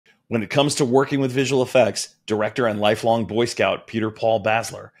When it comes to working with visual effects, director and lifelong Boy Scout Peter Paul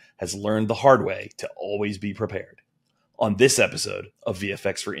Basler has learned the hard way to always be prepared. On this episode of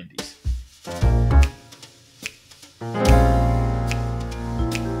VFX for Indies.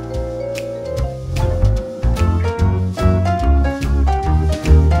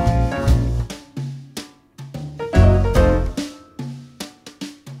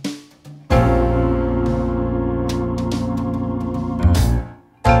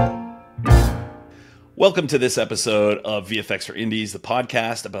 Welcome to this episode of VFX for Indies, the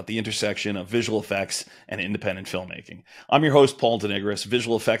podcast about the intersection of visual effects and independent filmmaking. I'm your host, Paul Denegris,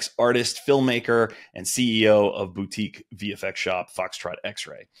 visual effects artist, filmmaker, and CEO of boutique VFX shop Foxtrot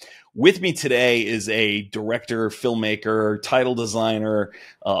X-Ray. With me today is a director, filmmaker, title designer,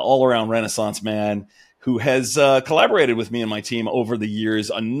 all-around Renaissance man who has collaborated with me and my team over the years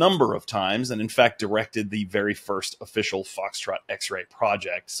a number of times, and in fact directed the very first official Foxtrot X-Ray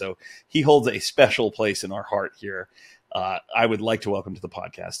project. So he holds a special place in our heart here. I would like to welcome to the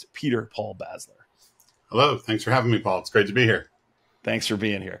podcast, Peter Paul Basler. Hello, thanks for having me, Paul. It's great to be here. Thanks for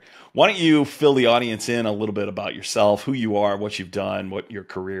being here. Why don't you fill the audience in a little bit about yourself, who you are, what you've done, what your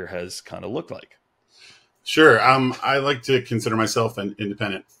career has kind of looked like? Sure. I like to consider myself an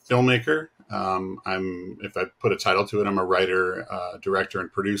independent filmmaker. If I put a title to it, I'm a writer, director, and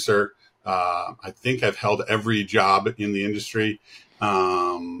producer. I think I've held every job in the industry,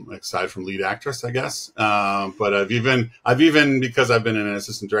 aside from lead actress, I guess. But I've even because I've been an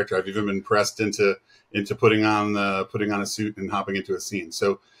assistant director, I've even been pressed into putting on a suit and hopping into a scene.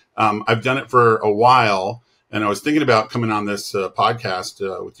 So I've done it for a while, and I was thinking about coming on this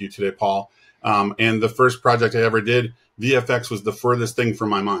podcast with you today, Paul. And the first project I ever did, VFX, was the furthest thing from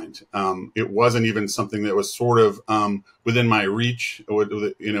my mind. It wasn't even something that was sort of within my reach.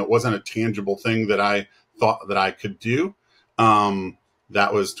 It wasn't a tangible thing that I thought that I could do.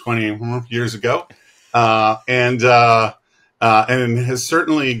 That was 20 years ago. And has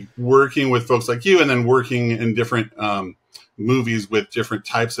certainly working with folks like you, and then working in different movies with different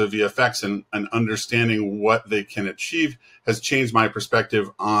types of VFX and understanding what they can achieve has changed my perspective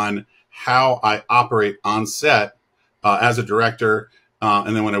on how I operate on set as a director,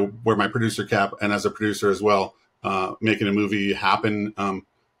 and then when I wear my producer cap, and as a producer as well, making a movie happen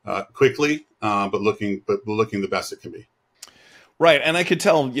quickly, but looking the best it can be. Right, and I could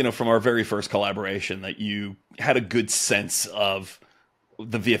tell, from our very first collaboration that you had a good sense of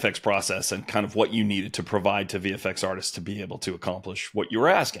the VFX process and kind of what you needed to provide to VFX artists to be able to accomplish what you were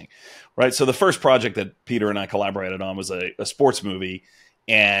asking. Right, so the first project that Peter and I collaborated on was a sports movie.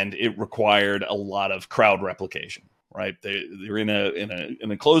 And it required a lot of crowd replication, right? They're in an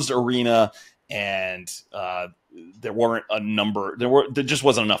enclosed arena, and there just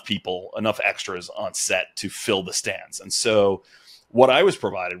wasn't enough people, enough extras on set to fill the stands. And so what I was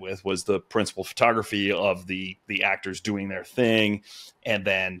provided with was the principal photography of the actors doing their thing, and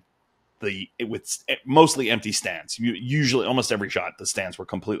then with mostly empty stands. Usually, almost every shot, the stands were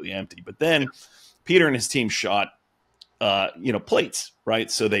completely empty. But then Peter and his team shot plates,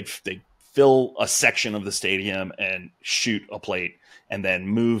 right? So they'd fill a section of the stadium and shoot a plate, and then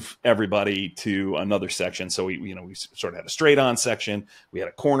move everybody to another section. So we sort of had a straight on section, we had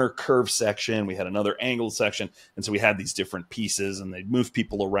a corner curve section, we had another angled section, and so we had these different pieces, and they'd move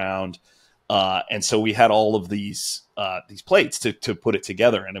people around, and so we had all of these plates to put it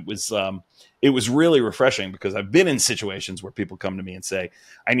together, and it was really refreshing, because I've been in situations where people come to me and say,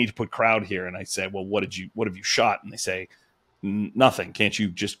 I need to put crowd here. And I say, well, what have you shot? And they say, nothing. Can't you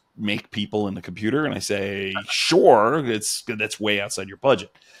just make people in the computer? And I say, sure, that's way outside your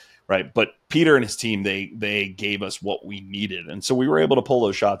budget. Right. But Peter and his team, they gave us what we needed. And so we were able to pull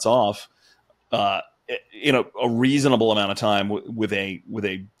those shots off, a reasonable amount of time with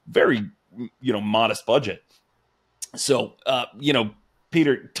a very, modest budget. So,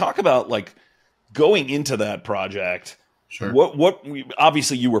 Peter, talk about going into that project. Sure.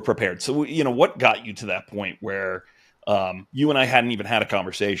 Obviously you were prepared. So, what got you to that point where you and I hadn't even had a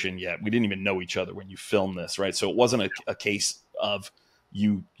conversation yet? We didn't even know each other when you filmed this, right? So it wasn't a case of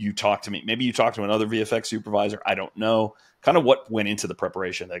you talked to me. Maybe you talked to another VFX supervisor. I don't know. Kind of what went into the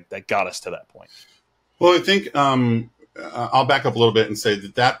preparation that got us to that point. Well, I think I'll back up a little bit and say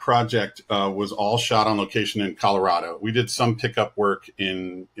that project was all shot on location in Colorado. We did some pickup work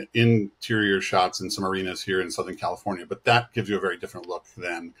in interior shots in some arenas here in Southern California, but that gives you a very different look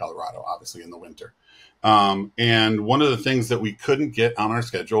than Colorado, obviously, in the winter. And one of the things that we couldn't get on our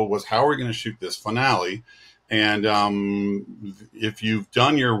schedule was how we're going to shoot this finale. And if you've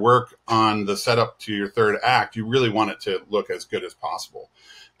done your work on the setup to your third act, you really want it to look as good as possible.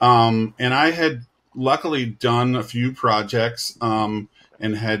 And I had luckily done a few projects in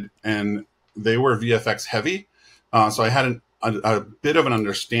and they were VFX heavy. So I had a bit of an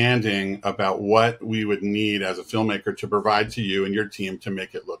understanding about what we would need as a filmmaker to provide to you and your team to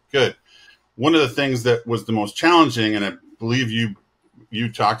make it look good. One of the things that was the most challenging, and I believe you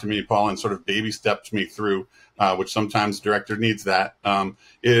talked to me, Paul, and sort of baby stepped me through, which sometimes director needs that,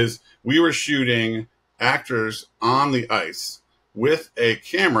 is we were shooting actors on the ice with a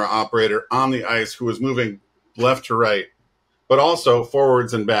camera operator on the ice who was moving left to right, but also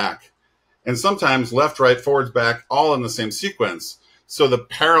forwards and back. And sometimes left, right, forwards, back, all in the same sequence. So the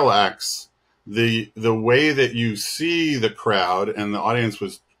parallax, the way that you see the crowd and the audience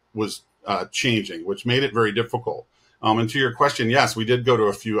was changing, which made it very difficult. And to your question, yes, we did go to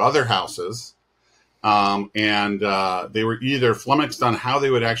a few other houses, and they were either flummoxed on how they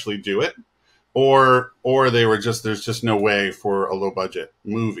would actually do it, or they were just, there's just no way for a low budget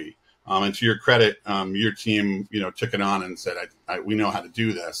movie. And to your credit, your team, took it on and said, we know how to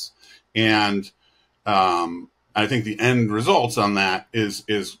do this. And I think the end results on that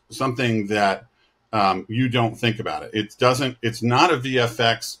is something that you don't think about it. It's not a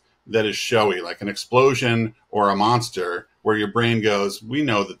VFX that is showy, like an explosion or a monster, where your brain goes, we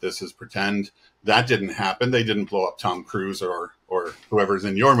know that this is pretend. That didn't happen. They didn't blow up Tom Cruise or whoever's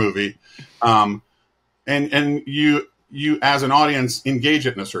in your movie. And you as an audience engage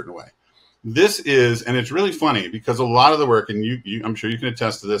it in a certain way. This is, and it's really funny because a lot of the work, and you I'm sure you can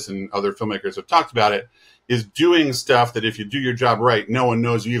attest to this, and other filmmakers have talked about it, is doing stuff that if you do your job right, no one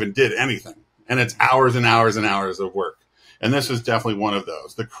knows you even did anything. And it's hours and hours and hours of work. And this is definitely one of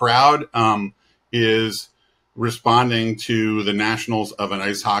those. The crowd is responding to the nationals of an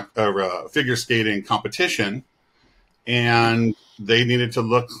ice hockey or a figure skating competition, and they needed to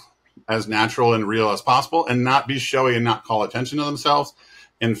look as natural and real as possible and not be showy and not call attention to themselves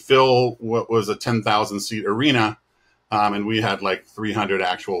and fill what was a 10,000 seat arena. And we had like 300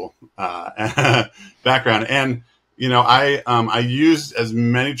 actual background. And, I used as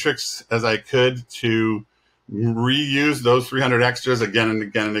many tricks as I could to reuse those 300 extras again and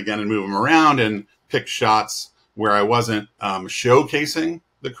again and again and move them around and pick shots where I wasn't showcasing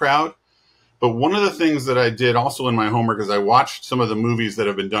the crowd. But one of the things that I did also in my homework is I watched some of the movies that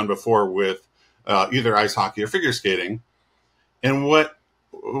have been done before with either ice hockey or figure skating. And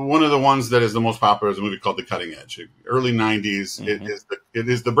one of the ones that is the most popular is a movie called The Cutting Edge. Early 90s, mm-hmm. It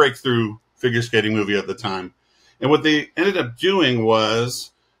is the breakthrough figure skating movie at the time. And what they ended up doing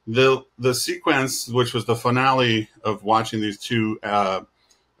was the sequence, which was the finale of watching these two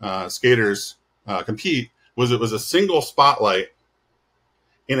skaters compete, it was a single spotlight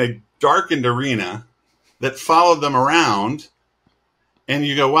in a darkened arena that followed them around. And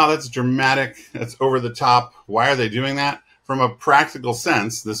you go, wow, that's dramatic. That's over the top. Why are they doing that? From a practical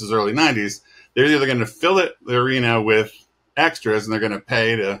sense, this is early 90s, they're either going to fill the arena with extras and they're going to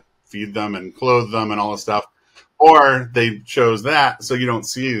pay to feed them and clothe them and all this stuff, or they chose that so you don't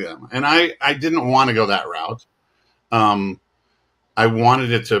see them. And I didn't want to go that route. I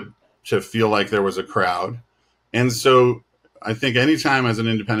wanted it to feel like there was a crowd. And so I think anytime as an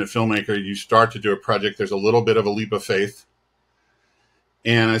independent filmmaker, you start to do a project, there's a little bit of a leap of faith.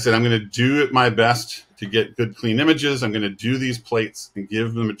 And I said, I'm going to do my best to get good, clean images. I'm going to do these plates and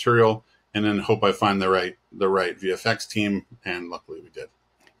give the material, and then hope I find the right VFX team. And luckily we did.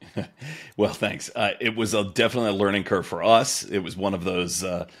 Well, thanks. It was definitely a learning curve for us. It was one of those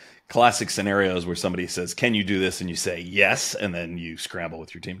classic scenarios where somebody says, can you do this? And you say yes. And then you scramble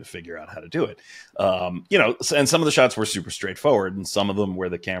with your team to figure out how to do it. And some of the shots were super straightforward, and some of them where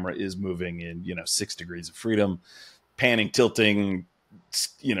the camera is moving in, 6 degrees of freedom, panning, tilting,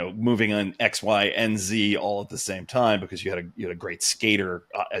 moving on X, Y, and Z all at the same time because you had a great skater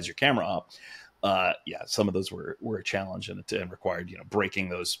as your camera op. Some of those were a challenge and required, breaking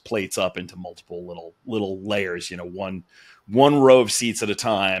those plates up into multiple little layers, one row of seats at a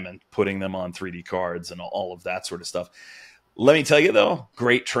time and putting them on 3D cards and all of that sort of stuff. Let me tell you though,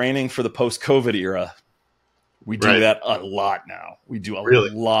 great training for the post-COVID era. We do that a lot now. We do a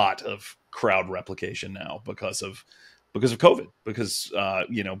lot of crowd replication now because of COVID, because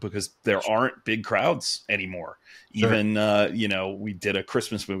there aren't big crowds anymore. Sure. Even, we did a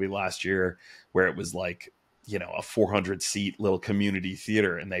Christmas movie last year where it was like, a 400 seat little community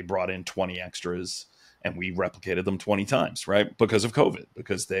theater, and they brought in 20 extras and we replicated them 20 times, right? Because of COVID,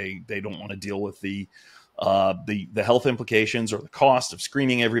 because they don't want to deal with the health implications or the cost of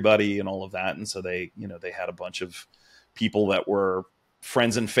screening everybody and all of that. And so they had a bunch of people that were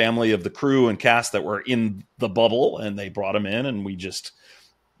friends and family of the crew and cast that were in the bubble, and they brought them in, and we just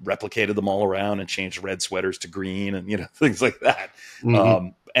replicated them all around and changed red sweaters to green and things like that. Mm-hmm.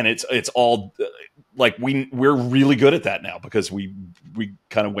 and it's all like we're really good at that now because we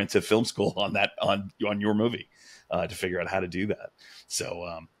kind of went to film school on that on your movie to figure out how to do that. So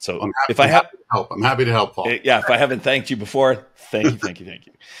I'm happy to help, Paul. Yeah, if I haven't thanked you before, thank you,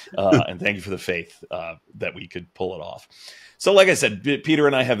 and thank you for the faith that we could pull it off. So, like I said, Peter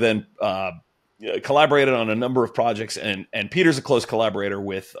and I have then collaborated on a number of projects, and Peter's a close collaborator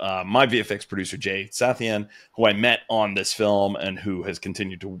with my VFX producer, Jay Sathian, who I met on this film and who has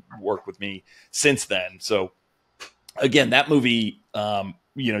continued to work with me since then. So again, that movie,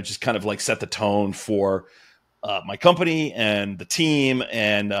 just kind of like set the tone for my company and the team.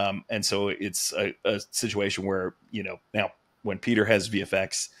 And so it's a situation where, now when Peter has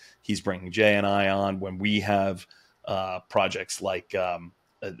VFX, he's bringing Jay and I on. When we have projects like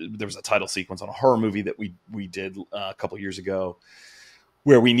there was a title sequence on a horror movie that we did a couple years ago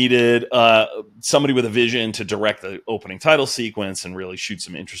where we needed somebody with a vision to direct the opening title sequence and really shoot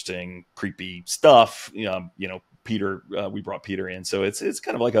some interesting, creepy stuff. Peter, we brought Peter in. So it's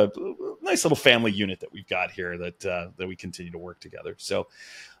kind of like a nice little family unit that we've got here that we continue to work together. So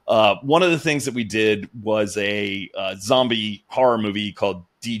one of the things that we did was a zombie horror movie called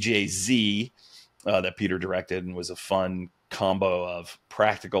DJZ that Peter directed, and was a fun combo of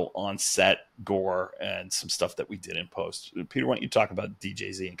practical on-set gore and some stuff that we did in post. Peter, why don't you talk about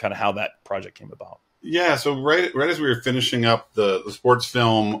DJZ and kind of how that project came about? Yeah, so right as we were finishing up the sports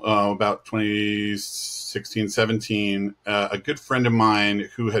film about 2016, 17, a good friend of mine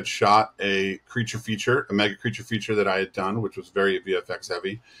who had shot a mega creature feature that I had done, which was very VFX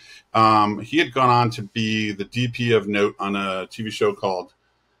heavy. He had gone on to be the DP of note on a TV show called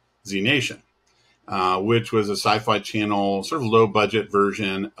Z Nation, which was a Sci-Fi Channel sort of low-budget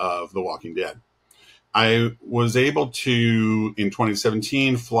version of The Walking Dead. I was able to, in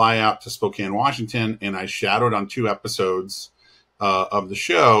 2017, fly out to Spokane, Washington, and I shadowed on 2 episodes of the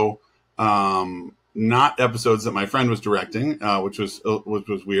show. Not episodes that my friend was directing, which was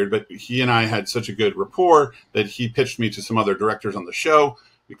weird, but he and I had such a good rapport that he pitched me to some other directors on the show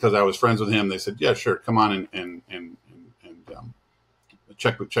because I was friends with him. They said, "Yeah, sure, come on and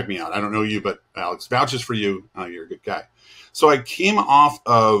check me out. I don't know you, but Alex vouches for you. You're a good guy." So I came off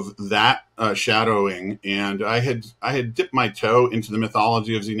of that shadowing, and I had dipped my toe into the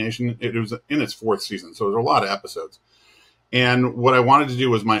mythology of Z Nation. It was in its 4th season, so there were a lot of episodes. And what I wanted to do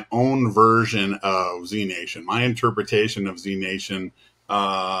was my own version of Z Nation, my interpretation of Z Nation,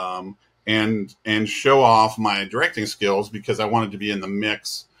 and show off my directing skills because I wanted to be in the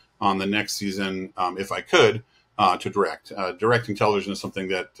mix on the next season if I could. To direct. Directing television is something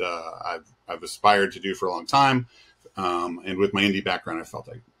that I've aspired to do for a long time. And with my indie background, I felt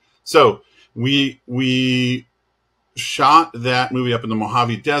like. So we shot that movie up in the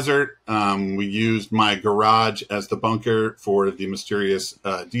Mojave Desert. We used my garage as the bunker for the mysterious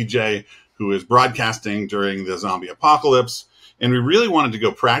DJ who is broadcasting during the zombie apocalypse. And we really wanted to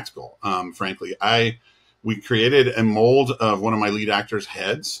go practical, frankly. We created a mold of one of my lead actors'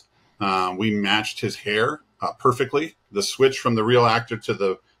 heads. We matched his hair perfectly. The switch from the real actor to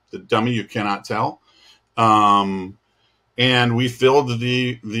the dummy, you cannot tell. And we filled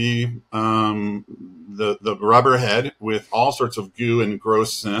the rubber head with all sorts of goo and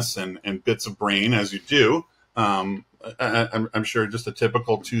grossness and bits of brain, as you do. I'm sure just a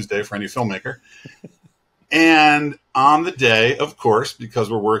typical Tuesday for any filmmaker. And on the day, of course, because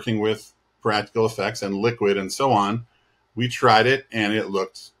we're working with practical effects and liquid and so on, we tried it and it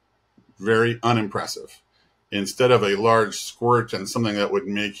looked very unimpressive. Instead of a large squirt and something that would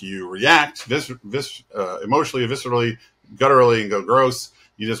make you react emotionally, viscerally, gutturally, and go gross,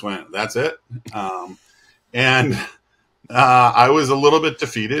 you just went, that's it. And I was a little bit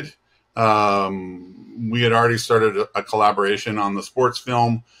defeated. We had already started a collaboration on the sports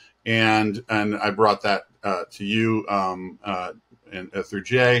film, and I brought that to you through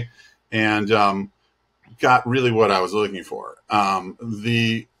Jay, and got really what I was looking for.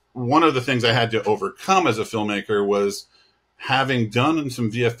 One of the things I had to overcome as a filmmaker was having done some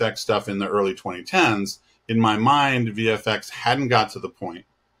VFX stuff in the early 2010s. In my mind, VFX hadn't got to the point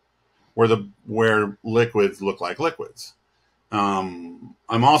where liquids look like liquids. I'm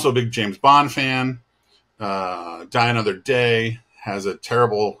also a big James Bond fan. Die Another Day has a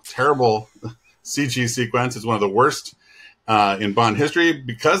terrible, terrible CG sequence. It's one of the worst in Bond history.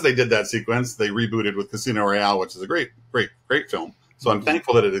 Because they did that sequence, they rebooted with Casino Royale, which is a great, great, great film. So I'm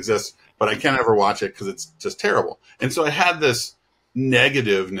thankful that it exists, but I can't ever watch it because it's just terrible. And so I had this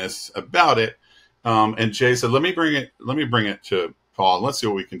negativeness about it. And Jay said, let me bring it to Paul, and let's see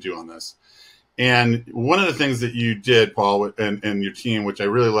what we can do on this. And one of the things that you did, Paul, and your team, which I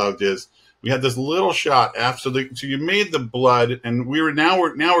really loved, is we had this little shot after so you made the blood, and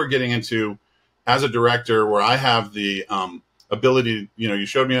we're getting into, as a director, where I have the ability, you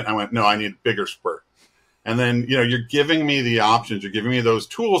showed me it, and I went, no, I need bigger spurt. And then, you're giving me the options, you're giving me those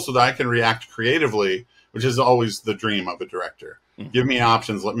tools so that I can react creatively, which is always the dream of a director. Mm-hmm. Give me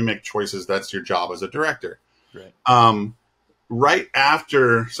options, let me make choices. That's your job as a director. Right. Right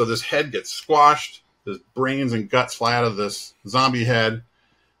after, so this head gets squashed, the brains and guts fly out of this zombie head.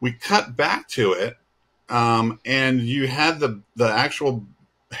 We cut back to it, and you had the actual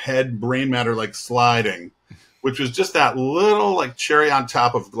head brain matter like sliding, which was just that little like cherry on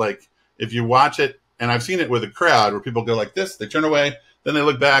top of, like, if you watch it, and I've seen it with a crowd where people go like this, they turn away, then they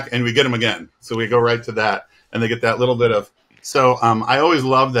look back, and we get them again. So we go right to that, and they get that little bit of. So I always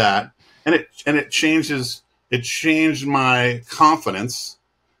love that, and it changed my confidence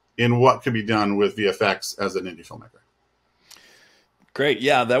in what could be done with VFX as an indie filmmaker. Great.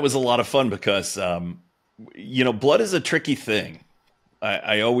 Yeah, that was a lot of fun because, blood is a tricky thing.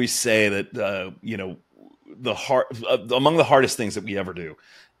 I always say that, among the hardest things that we ever do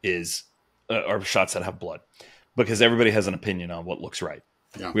is are shots that have blood, because everybody has an opinion on what looks right.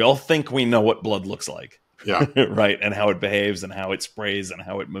 Yeah. We all think we know what blood looks like. Yeah. Right. And how it behaves and how it sprays and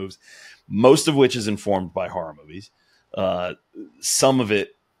how it moves, most of which is informed by horror movies. Some of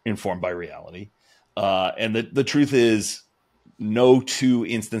it informed by reality. And the truth is, no two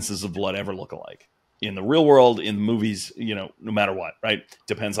instances of blood ever look alike. In the real world, in the movies, no matter what, right?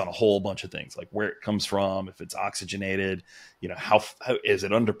 Depends on a whole bunch of things, like where it comes from, if it's oxygenated, how is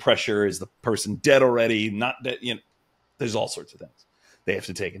it under pressure? Is the person dead already? Not dead? There's all sorts of things they have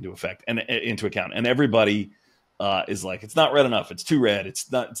to take into account. And everybody is like, it's not red enough. It's too red.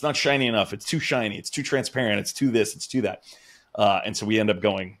 It's not shiny enough. It's too shiny. It's too transparent. It's too this. It's too that. And so we end up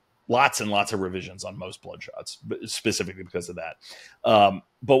going lots and lots of revisions on most blood shots, specifically because of that.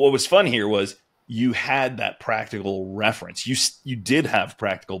 But what was fun here was you had that practical reference. You did have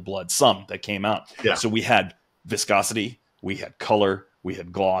practical blood, some that came out. Yeah. So we had viscosity, we had color, we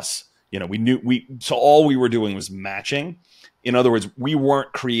had gloss. So all we were doing was matching. In other words, we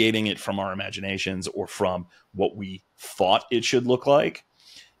weren't creating it from our imaginations or from what we thought it should look like.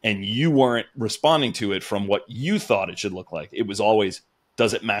 And you weren't responding to it from what you thought it should look like. It was always,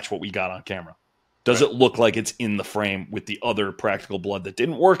 does it match what we got on camera? Does it look like it's in the frame with the other practical blood that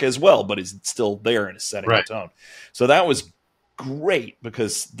didn't work as well, but is still there and is setting the tone? So that was great,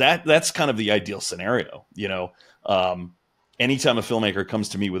 because that's kind of the ideal scenario. Anytime a filmmaker comes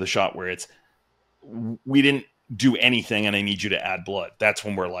to me with a shot where we didn't do anything and I need you to add blood, that's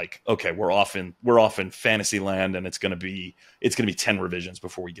when we're like, okay, we're off in fantasy land, and it's going to be 10 revisions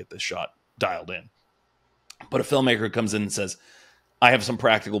before we get this shot dialed in. But a filmmaker comes in and says, I have some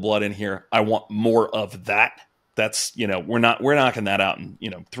practical blood in here, I want more of that. That's, we're knocking that out in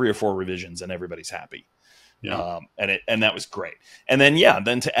 3 or 4 revisions, and everybody's happy. Yeah. And that was great. And then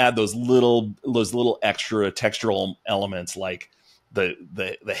to add those little extra textural elements, like the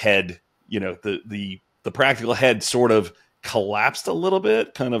head, the practical head sort of collapsed a little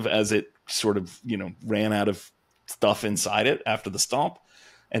bit, kind of as it sort of ran out of stuff inside it after the stomp.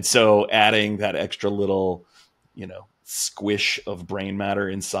 And so adding that extra little squish of brain matter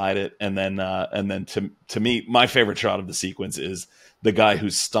inside it, and then to me, my favorite shot of the sequence is the guy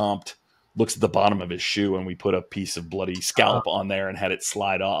who's stomped looks at the bottom of his shoe, and we put a piece of bloody scalp on there and had it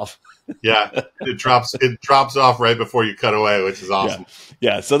slide off. Yeah, it drops off right before you cut away, which is awesome.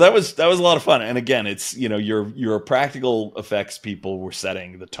 Yeah. So that was a lot of fun. And again, it's your practical effects people were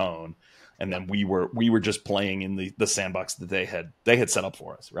setting the tone, and then we were just playing in the sandbox that they had set up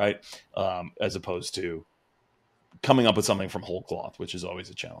for us, right? As opposed to coming up with something from whole cloth, which is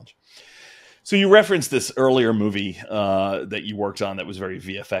always a challenge. So you referenced this earlier movie that you worked on that was very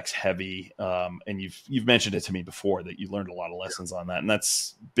VFX heavy, and you've mentioned it to me before that you learned a lot of lessons on that, and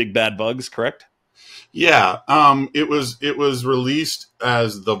that's Big Bad Bugs, correct? Yeah, it was released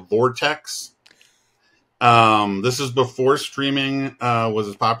as The Vortex. This is before streaming was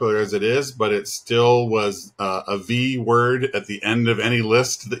as popular as it is, but it still was a V word at the end of any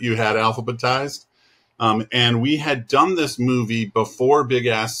list that you had alphabetized. And we had done this movie before Big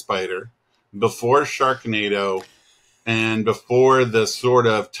Ass Spider, before Sharknado, and before the sort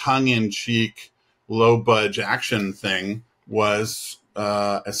of tongue-in-cheek, low-budge action thing was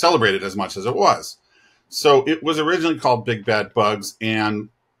celebrated as much as it was. So it was originally called Big Bad Bugs, and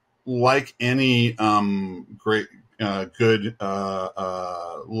like any good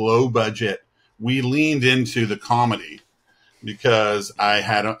low-budget, we leaned into the comedy. Because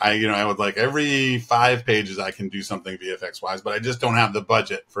I would like every 5 pages I can do something VFX wise, but I just don't have the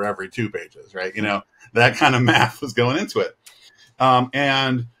budget for every 2 pages, right? That kind of math was going into it.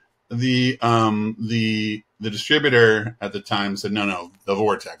 And the distributor at the time said, no, the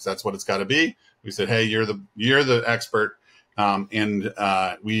Vortex, that's what it's got to be. We said, hey, you're the expert. And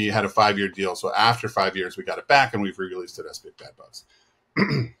we had a 5-year deal. So after 5 years, we got it back and we've re-released it as Big Bad Bugs.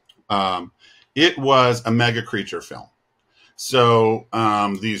 It was a mega creature film. So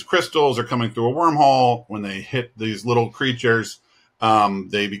these crystals are coming through a wormhole. When they hit these little creatures,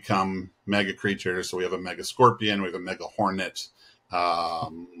 they become mega creatures. So we have a mega scorpion, we have a mega hornet,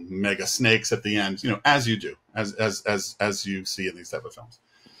 mega snakes at the end, as you do, as you see in these type of films.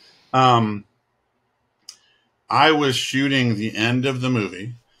 I was shooting the end of the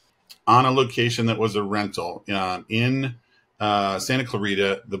movie on a location that was a rental in Santa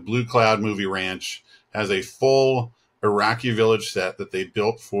Clarita. The Blue Cloud Movie Ranch has a full Iraqi village set that they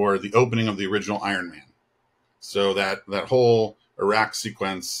built for the opening of the original Iron Man. So that whole Iraq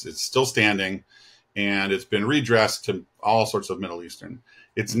sequence is still standing, and it's been redressed to all sorts of Middle Eastern.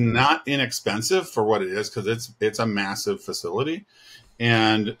 It's not inexpensive for what it is, because it's a massive facility.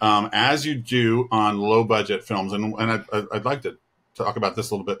 And as you do on low budget films, and I'd like to talk about this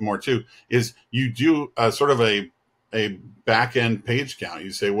a little bit more too, is you do sort of a back end page count.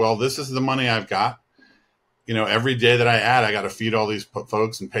 You say, well, this is the money I've got. Every day that I add, I got to feed all these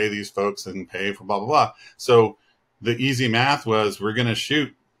folks and pay these folks and pay for blah, blah, blah. So the easy math was, we're going to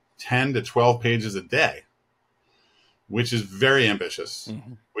shoot 10 to 12 pages a day, which is very ambitious,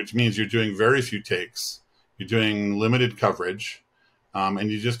 which means you're doing very few takes. You're doing limited coverage. And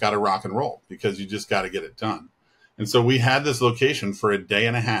you just got to rock and roll, because you just got to get it done. And so we had this location for a day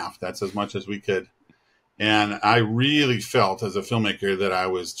and a half. That's as much as we could. And I really felt as a filmmaker that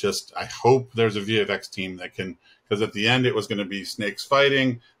I hope there's a VFX team that can, because at the end it was going to be snakes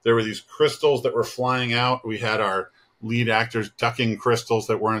fighting. There were these crystals that were flying out. We had our lead actors ducking crystals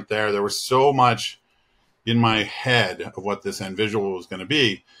that weren't there. There was so much in my head of what this end visual was going to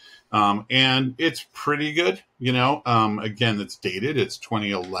be. And it's pretty good, again, it's dated. It's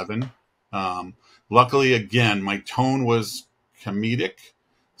 2011. Luckily, again, my tone was comedic,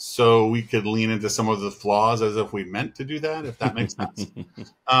 so we could lean into some of the flaws as if we meant to do that, if that makes sense.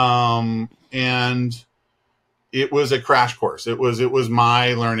 And it was a crash course. It was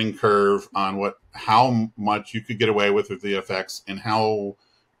my learning curve on how much you could get away with VFX, and how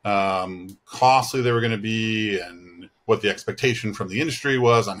costly they were going to be, and what the expectation from the industry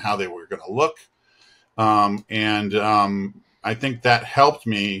was on how they were going to look. I think that helped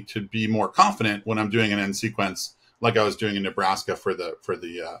me to be more confident when I'm doing an end sequence, like I was doing in Nebraska for the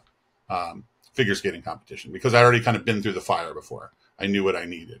figure skating competition, because I already kind of been through the fire before. I knew what I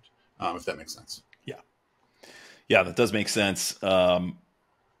needed, if that makes sense. Yeah, that does make sense. And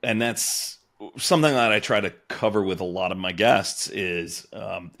that's something that I try to cover with a lot of my guests is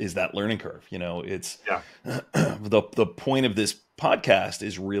that learning curve. It's the point of this podcast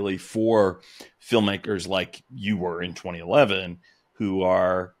is really for filmmakers like you were in 2011, who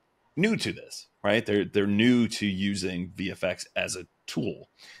are new to this, right? They're new to using VFX as a tool,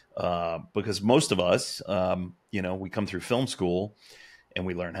 because most of us, we come through film school and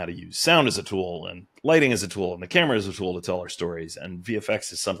we learn how to use sound as a tool, and lighting as a tool, and the camera as a tool to tell our stories. And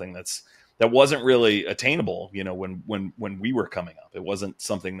VFX is something that wasn't really attainable, when we were coming up. It wasn't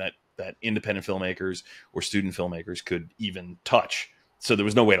something that independent filmmakers or student filmmakers could even touch. So there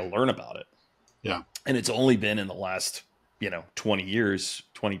was no way to learn about it. Yeah. And it's only been in the last,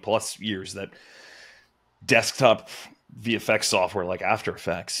 20 plus years that desktop VFX software like After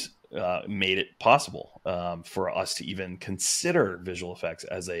Effects made it possible for us to even consider visual effects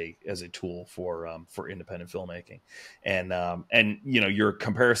as a tool for independent filmmaking. And your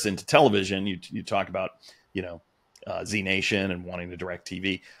comparison to television, you talk about Z Nation and wanting to direct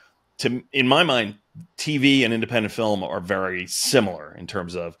TV. In my mind, TV and independent film are very similar in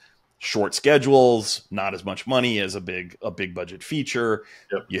terms of short schedules, not as much money as a big budget feature.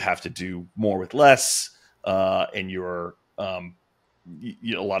 Yep. You have to do more with less, and you're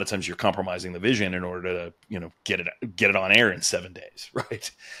a lot of times you're compromising the vision in order to get it on air in 7 days,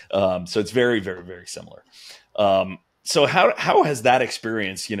 right? So it's very, very, very similar. So how has that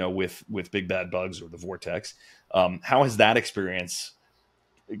experience, with Big Bad Bugs or the Vortex, how has that experience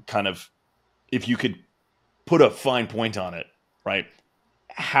kind of, if you could put a fine point on it, right?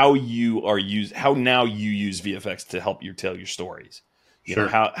 How now you use VFX to help you tell your stories. Sure.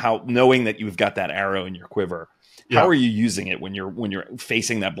 How knowing that you've got that arrow in your quiver, how are you using it when you're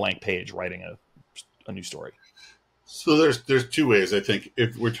facing that blank page, writing a new story? So there's two ways, I think.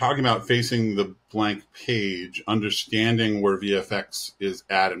 If we're talking about facing the blank page, understanding where VFX is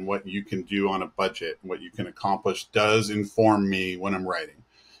at and what you can do on a budget and what you can accomplish does inform me when I'm writing.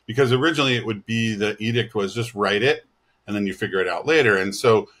 Because originally it would be, the edict was just write it and then you figure it out later. And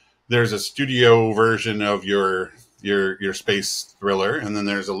so there's a studio version of your space thriller, and then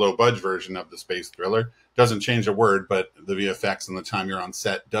there's a low budget version of the space thriller. Doesn't change a word, but the VFX and the time you're on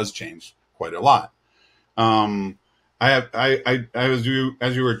set does change quite a lot. As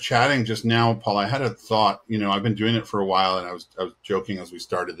you were chatting just now, Paul, I had a thought. I've been doing it for a while, and I was joking as we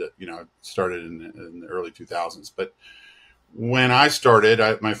started that. I started in the early 2000s, but when I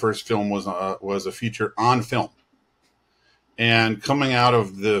started, my first film was a feature on film, and coming out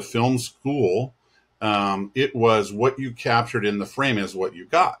of the film school, it was what you captured in the frame is what you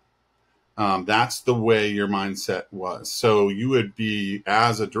got. That's the way your mindset was. So you would be,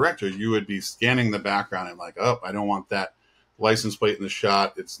 as a director, you would be scanning the background and like, oh, I don't want that license plate in the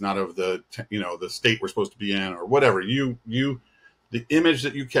shot. It's not of the, the state we're supposed to be in, or whatever. The image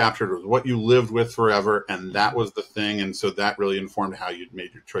that you captured was what you lived with forever, and that was the thing. And so that really informed how you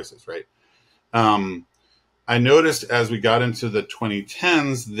made your choices, right? I noticed as we got into the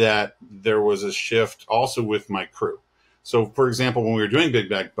 2010s that there was a shift also with my crew. So, for example, when we were doing Big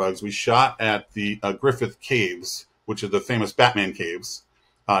Bad Bugs, we shot at the Griffith Caves, which are the famous Batman caves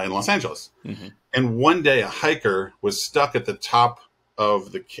in Los Angeles. Mm-hmm. And one day a hiker was stuck at the top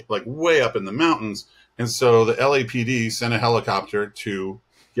of way up in the mountains. And so the LAPD sent a helicopter to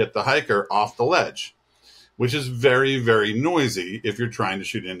get the hiker off the ledge, which is very, very noisy if you're trying to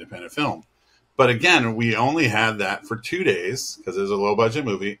shoot an independent film. But again, we only had that for 2 days because it was a low budget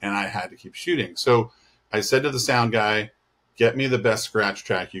movie and I had to keep shooting. So I said to the sound guy, get me the best scratch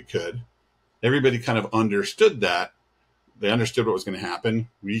track you could. Everybody kind of understood that. They understood what was going to happen.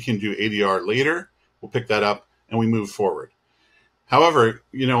 We can do ADR later. We'll pick that up and we move forward. However,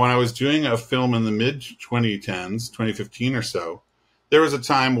 when I was doing a film in the mid 2010s, 2015 or so, there was a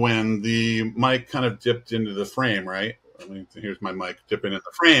time when the mic kind of dipped into the frame, right? Here's my mic dipping in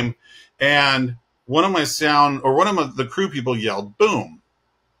the frame. And one of the crew people yelled, boom,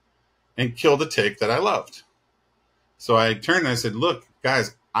 and killed a take that I loved. So I turned and I said, look,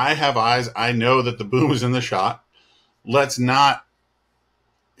 guys, I have eyes. I know that the boom is in the shot. Let's not,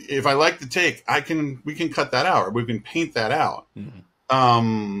 if I like the take, we can cut that out, or we can paint that out.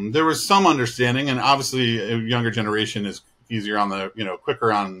 Mm-hmm. There was some understanding, and obviously a younger generation is easier on the,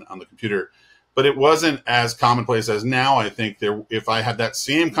 quicker on the computer, but it wasn't as commonplace as now. I think if I had that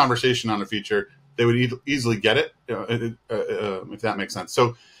same conversation on a feature, they would easily get it, if that makes sense.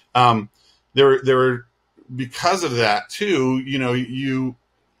 So, there were, because of that too, you're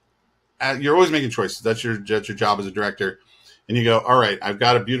always making choices. That's your job as a director. And you go, all right, I've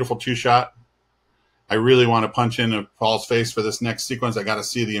got a beautiful 2-shot. I really want to punch in Paul's face for this next sequence. I got to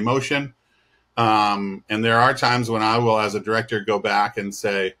see the emotion. And there are times when I will, as a director, go back and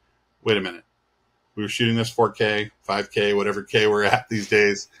say, wait a minute, we were shooting this 4K, 5K, whatever K we're at these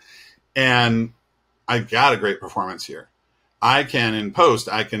days. And I got a great performance here. I can, in post,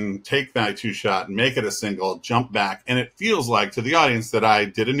 I can take my 2-shot and make it a single, jump back, and it feels like to the audience that I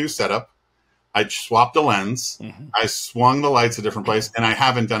did a new setup. I swapped a lens. Mm-hmm. I swung the lights a different place, and I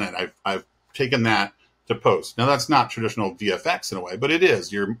haven't done it. I've taken that to post. Now, that's not traditional VFX in a way, but it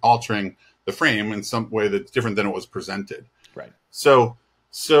is. You're altering the frame in some way that's different than it was presented. Right. So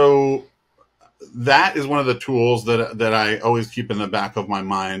that is one of the tools that I always keep in the back of my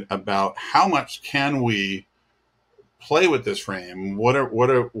mind about how much can we play with this frame.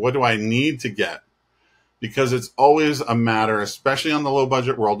 What do I need to get? Because it's always a matter, especially on the low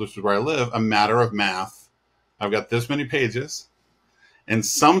budget world, which is where I live, a matter of math. I've got this many pages. And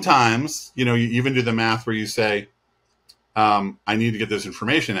sometimes, you even do the math where you say, I need to get this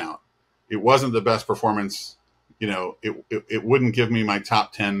information out. It wasn't the best performance. It wouldn't give me my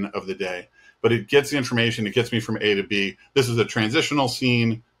top 10 of the day, but it gets the information. It gets me from A to B. This is a transitional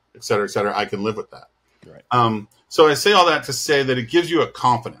scene, et cetera, et cetera. I can live with that. Right. So I say all that to say that it gives you a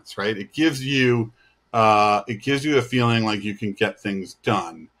confidence, right? It gives you a feeling like you can get things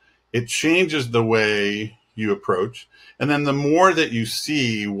done. It changes the way you approach. And then the more that you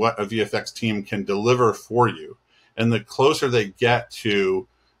see what a VFX team can deliver for you, and the closer they get to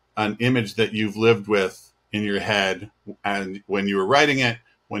an image that you've lived with in your head, and when you were writing it,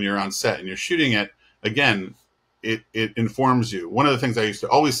 when you're on set and you're shooting it, again, it informs you. One of the things I used to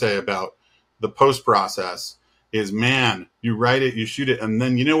always say about the post process is, man, you write it, you shoot it, and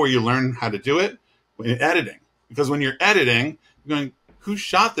then where you learn how to do it? In editing. Because when you're editing, you're going, who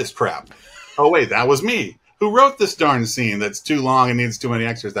shot this crap? Oh, wait, that was me. Who wrote this darn scene that's too long and needs too many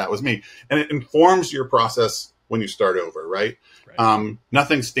extras? That was me. And it informs your process when you start over, right?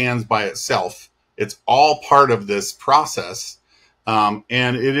 Nothing stands by itself. It's all part of this process. And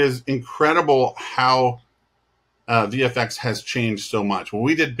it is incredible how VFX has changed so much. When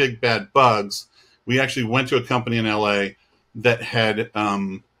we did Big Bad Bugs, we actually went to a company in LA that had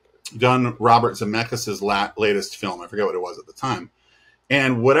done Robert Zemeckis' latest film. I forget what it was at the time.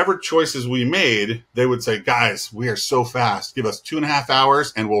 And whatever choices we made, they would say, guys, we are so fast. Give us 2.5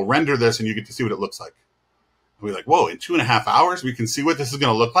 hours and we'll render this and you get to see what it looks like. And we're like, whoa, in 2.5 hours, we can see what this is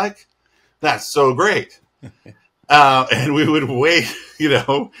going to look like? That's so great. And we would wait,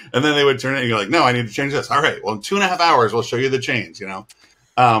 and then they would turn it and you're like, no, I need to change this. All right, well, in 2.5 hours, we'll show you the change,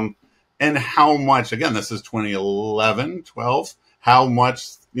 and how much, again, this is 2011, 12, how much,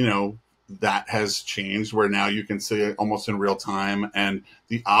 that has changed where now you can see it almost in real time and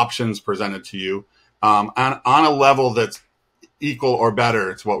the options presented to you on a level that's equal or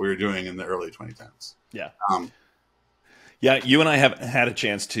better to what we were doing in the early 2010s. Yeah. Yeah, you and I have had a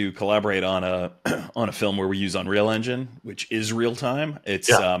chance to collaborate on a film where we use Unreal Engine, which is real time. It's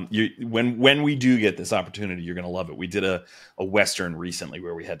when we do get this opportunity, you're going to love it. We did a Western recently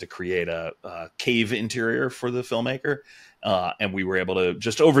where we had to create a cave interior for the filmmaker, and we were able to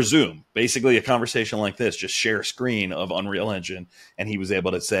just over Zoom, basically a conversation like this, just share a screen of Unreal Engine, and he was able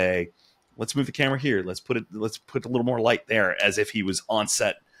to say, "Let's move the camera here. Let's put a little more light there," as if he was on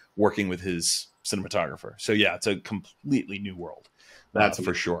set working with his cinematographer. So yeah, it's a completely new world. That's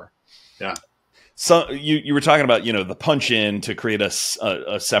for sure. Yeah. So you were talking about, the punch in to create a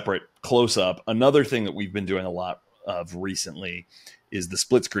separate close up. Another thing that we've been doing a lot of recently is the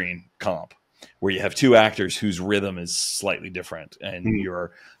split screen comp, where you have two actors whose rhythm is slightly different, and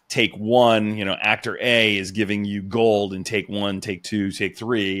your take one, actor A is giving you gold in take one, take two, take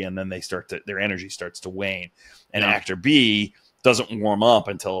three, and then their energy starts to wane, and actor B doesn't warm up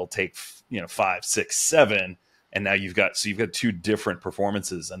until take 5, 6, 7, and now you've got two different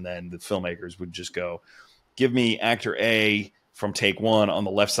performances, and then the filmmakers would just go, give me actor A from take one on the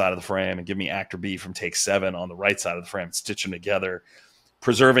left side of the frame, and give me actor B from take 7 on the right side of the frame, stitch them together,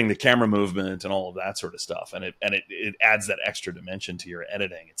 preserving the camera movement and all of that sort of stuff, and it adds that extra dimension to your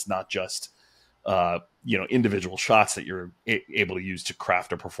editing. It's not just individual shots that you're able to use to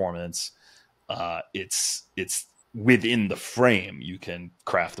craft a performance. It's within the frame you can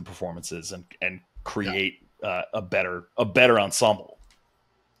craft the performances and create a better ensemble.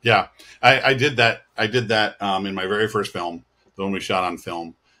 Yeah, I did that. In my very first film, the one we shot on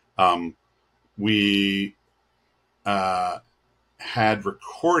film. We had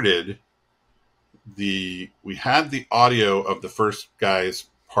recorded we had the audio of the first guy's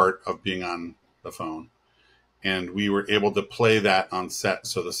part of being on the phone, and we were able to play that on set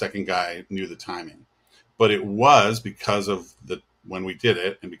so the second guy knew the timing. But it was because of when we did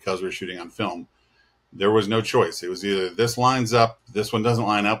it, and because we were shooting on film, there was no choice. It was either this lines up, this one doesn't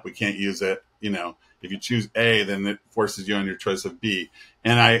line up, we can't use it. If you choose A, then it forces you on your choice of B.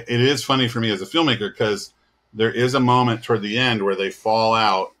 And it is funny for me as a filmmaker, because there is a moment toward the end where they fall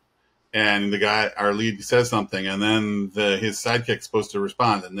out, and our lead says something, and then his sidekick's supposed to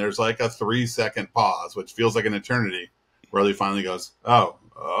respond, and there's like a 3-second pause, which feels like an eternity, where he finally goes, "Oh,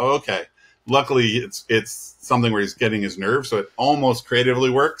 okay." Luckily, it's something where he's getting his nerve, so it almost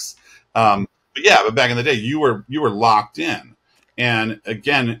creatively works. But back in the day, you were locked in, and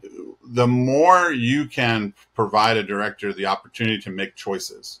again, the more you can provide a director the opportunity to make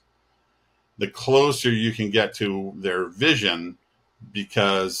choices, the closer you can get to their vision.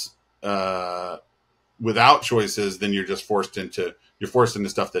 Because without choices, then you're just forced into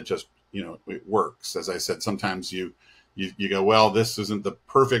stuff that just it works. As I said, sometimes you go, well, this isn't the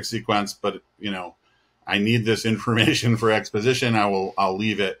perfect sequence, but I need this information for exposition. I'll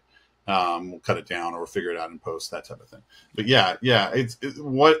leave it. We'll cut it down, or we'll figure it out in post, that type of thing. But it's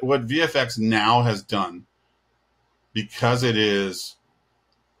what VFX now has done, because it is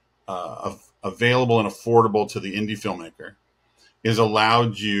available and affordable to the indie filmmaker, is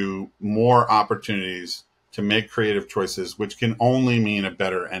allowed you more opportunities to make creative choices, which can only mean a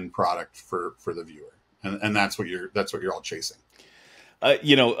better end product for the viewer. And that's what you're all chasing. I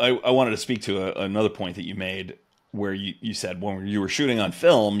wanted to speak to another point that you made, where you said when you were shooting on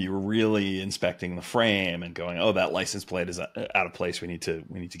film, you were really inspecting the frame and going, "Oh, that license plate is out of place. We need to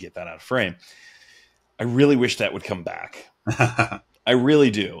get that out of frame." I really wish that would come back. I really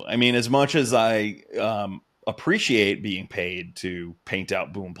do. I mean, as much as I appreciate being paid to paint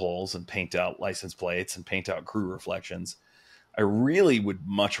out boom poles and paint out license plates and paint out crew reflections, I really would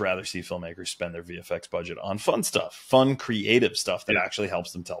much rather see filmmakers spend their VFX budget on fun stuff, fun, creative stuff that actually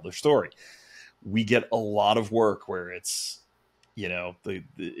helps them tell their story. We get a lot of work where it's, if the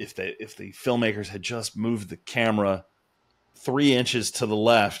filmmakers had just moved the camera 3 inches to the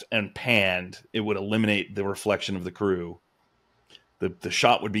left and panned, it would eliminate the reflection of the crew. The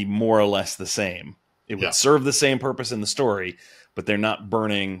shot would be more or less the same. It would serve the same purpose in the story, but they're not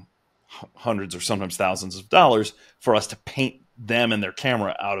burning hundreds or sometimes thousands of dollars for us to paint them and their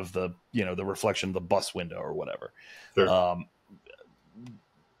camera out of the, the reflection of the bus window or whatever. Sure.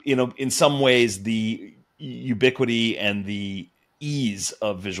 In some ways, the ubiquity and the ease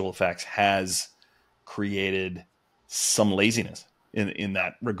of visual effects has created some laziness in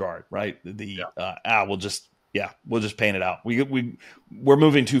that regard, right? We'll just paint it out. We're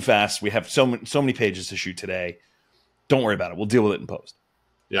moving too fast. We have so many pages to shoot today. Don't worry about it. We'll deal with it in post.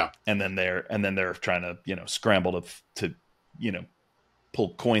 Yeah. And then they're trying to, scramble to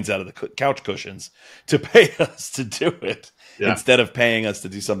pull coins out of the couch cushions to pay us to do it, instead of paying us to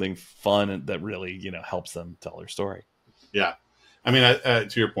do something fun and that really, helps them tell their story. Yeah. I mean,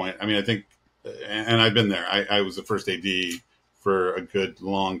 to your point, I mean, I think, and I've been there. I was the first AD for a good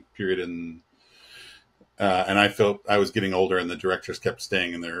long period, and I felt I was getting older, and the directors kept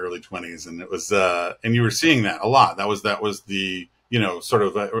staying in their early 20s, and it was, and you were seeing that a lot. That was the, sort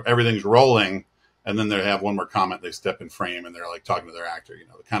of everything's rolling, and then they have one more comment. They step in frame, and they're like talking to their actor.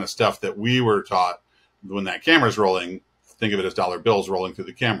 The kind of stuff that we were taught when that camera's rolling. Think of it as dollar bills rolling through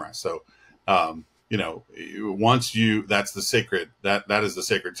the camera. So, once that's the sacred, that is the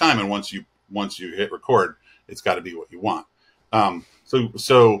sacred time. And once you hit record, it's got to be what you want.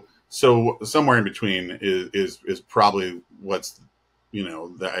 So somewhere in between is probably what's,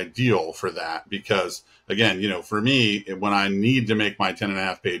 the ideal for that, because again, for me, when I need to make my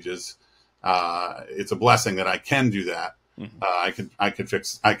 10.5 pages, it's a blessing that I can do that. Mm-hmm. I can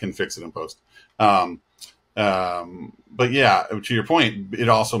fix it in post. But yeah, to your point, it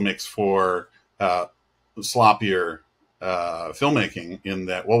also makes for sloppier filmmaking in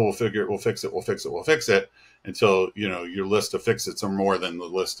that, we'll fix it until, your list of fix-its are more than the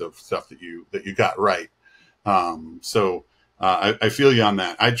list of stuff that you got right. So I feel you on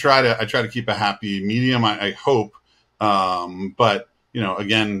that. I try to keep a happy medium. I hope. But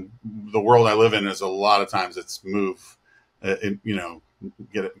again, the world I live in is a lot of times it's move, make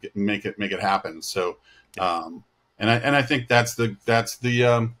it happen. So, and I think that's the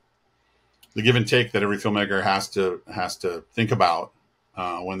give and take that every filmmaker has to think about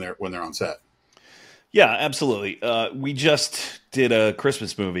when they're on set. Yeah, absolutely. We just did a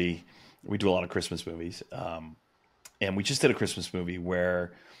Christmas movie. We do a lot of Christmas movies, and we just did a Christmas movie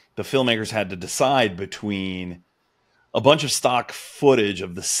where the filmmakers had to decide between a bunch of stock footage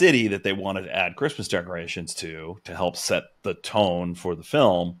of the city that they wanted to add Christmas decorations to help set the tone for the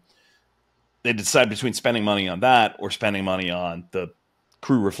film. They decide between spending money on that or spending money on the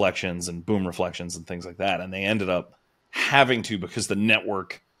crew reflections and boom reflections and things like that. And they ended up having to, because the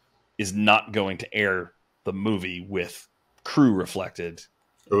network is not going to air the movie with crew reflected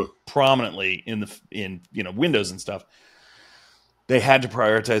prominently in windows and stuff. They had to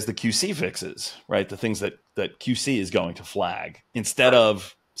prioritize the QC fixes, right? The things that QC is going to flag, instead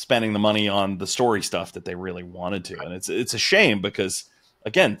of spending the money on the story stuff that they really wanted to. And it's a shame, because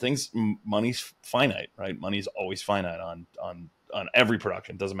again, money's finite, right? Money's always finite on every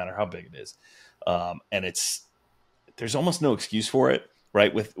production. It doesn't matter how big it is. And there's almost no excuse for it,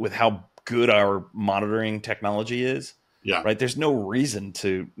 right? With how good our monitoring technology is. Yeah. Right. There's no reason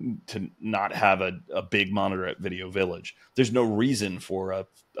to not have a big monitor at Video Village. There's no reason for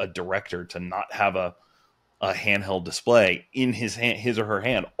a director to not have a handheld display in his or her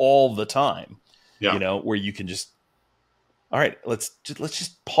hand all the time. Yeah. Where you can just, all right, let's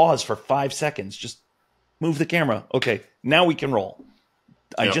just pause for 5 seconds. Just move the camera. Okay, now we can roll.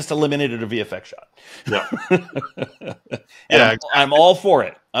 I just eliminated a VFX shot. Yeah. Yeah, I'm all for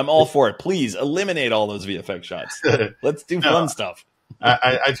it. Please eliminate all those VFX shots. Let's do fun stuff.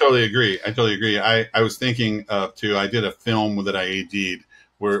 I totally agree. I was thinking of too. I did a film that I AD'd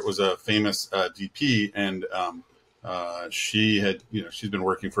where it was a famous DP, and she's been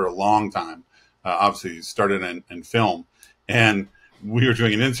working for a long time. Obviously, started in film, and we were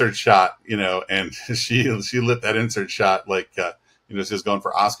doing an insert shot, and she lit that insert shot like. Just going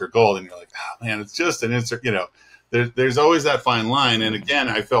for Oscar gold, and you're like, oh man, it's just an insert. There's always that fine line. And again,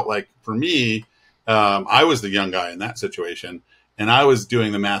 I felt like for me, I was the young guy in that situation, and I was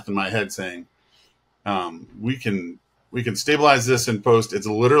doing the math in my head, saying, we can stabilize this in post. It's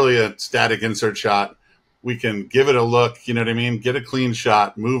literally a static insert shot. We can give it a look. You know what I mean? Get a clean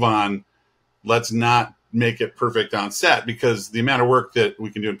shot, move on. Let's not make it perfect on set, because the amount of work that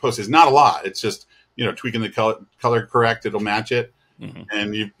we can do in post is not a lot. It's just tweaking the color correct. It'll match it. Mm-hmm.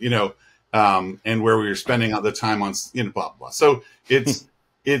 And and where we were spending all the time on blah blah blah. So it's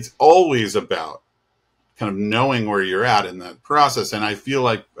always about kind of knowing where you're at in the process. And I feel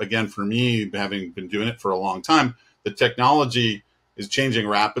like, again, for me, having been doing it for a long time, the technology is changing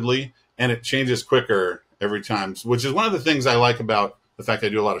rapidly, and it changes quicker every time, which is one of the things I like about the fact I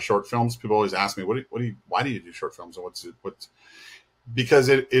do a lot of short films, people always ask me, why do you do short films? And what's because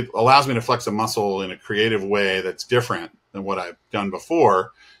it allows me to flex a muscle in a creative way that's different than what I've done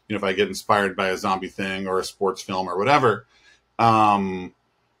before. If I get inspired by a zombie thing or a sports film or whatever, and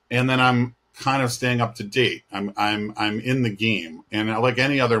then I'm kind of staying up to date. I'm in the game, and like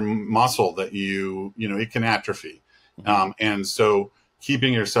any other muscle that it can atrophy, and so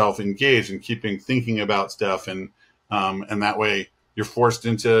keeping yourself engaged and keeping thinking about stuff, and that way you're forced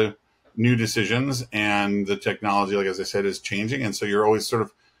into new decisions, and the technology, like as I said, is changing, and so you're always sort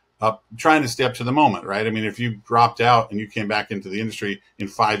of trying to stay up to the moment, right? I mean, if you dropped out and you came back into the industry in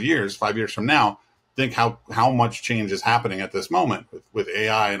 5 years from now, think how much change is happening at this moment with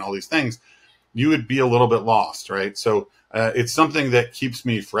AI and all these things, you would be a little bit lost, right? So it's something that keeps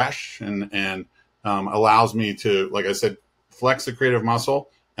me fresh and allows me to, like I said, flex the creative muscle,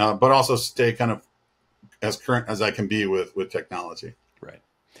 but also stay kind of as current as I can be with technology. Right.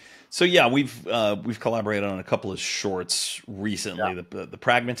 So yeah, we've collaborated on a couple of shorts recently. Yeah. The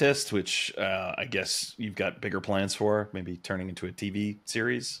Pragmatist, which I guess you've got bigger plans for, maybe turning into a TV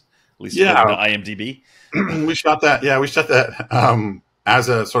series, at least according to IMDb. We shot that. Yeah, we shot that as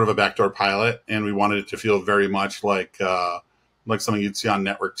a sort of a backdoor pilot, and we wanted it to feel very much like something you'd see on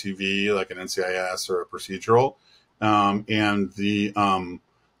network TV, like an NCIS or a procedural. And the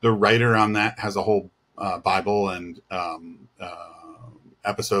writer on that has a whole Bible and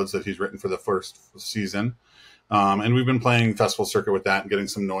episodes that he's written for the first season. And we've been playing festival circuit with that and getting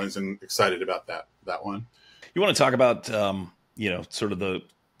some noise, and excited about that one. You want to talk about, sort of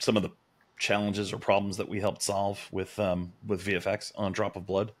some of the challenges or problems that we helped solve with VFX on Drop of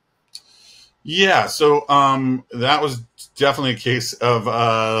Blood? Yeah. So, that was definitely a case of,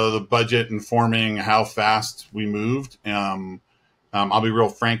 the budget informing how fast we moved. I'll be real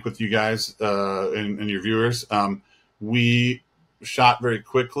frank with you guys, and your viewers. We shot very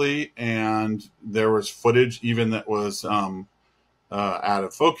quickly, and there was footage even that was out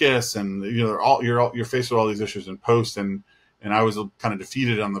of focus, and you're faced with all these issues in post, and I was kind of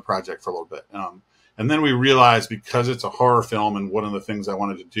defeated on the project for a little bit. And then we realized, because it's a horror film, and one of the things I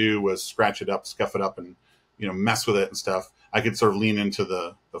wanted to do was scratch it up, scuff it up, and mess with it and stuff, I could sort of lean into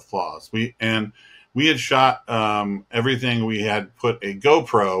the flaws. We had shot everything. We had put a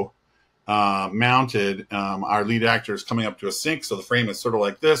GoPro mounted. Our lead actor is coming up to a sink, so the frame is sort of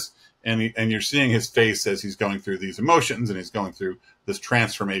like this, and you're seeing his face as he's going through these emotions, and he's going through this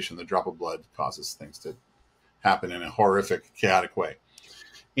transformation. The drop of blood causes things to happen in a horrific, chaotic way.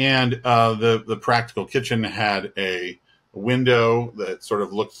 And the practical kitchen had a window that sort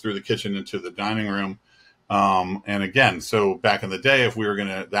of looked through the kitchen into the dining room. And again, so back in the day, if we were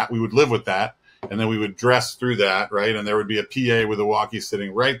we would live with that. And then we would dress through that, right? And there would be a PA with a walkie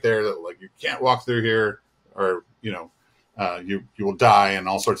sitting right there that, like, you can't walk through here, or you will die, and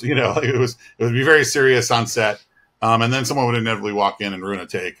all sorts of, it would be very serious on set. And then someone would inevitably walk in and ruin a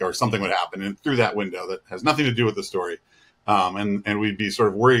take, or something would happen and through that window that has nothing to do with the story. And we'd be sort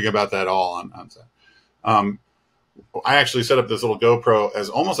of worrying about that all on set. I actually set up this little GoPro as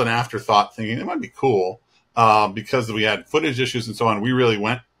almost an afterthought, thinking it might be cool, because we had footage issues and so on. We really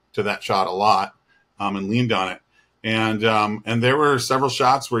went to that shot a lot, and leaned on it. And there were several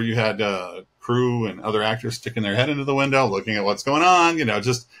shots where you had crew and other actors sticking their head into the window, looking at what's going on,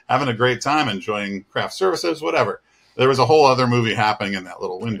 just having a great time, enjoying craft services, whatever. There was a whole other movie happening in that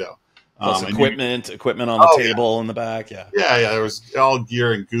little window. Plus equipment on the table in the back. Yeah. Yeah. There was all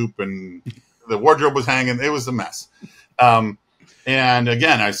gear and goop, and the wardrobe was hanging. It was a mess. And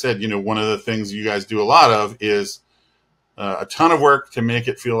again, I said, one of the things you guys do a lot of is a ton of work to make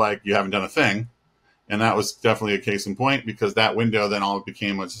it feel like you haven't done a thing. And that was definitely a case in point, because that window then all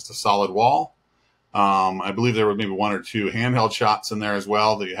became just a solid wall. I believe there were maybe one or two handheld shots in there as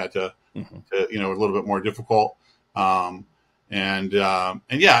well that you had to a little bit more difficult. And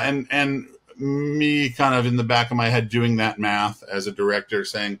me kind of in the back of my head doing that math as a director,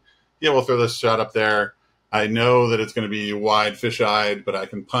 saying, yeah, we'll throw this shot up there. I know that it's going to be wide, fish-eyed, but I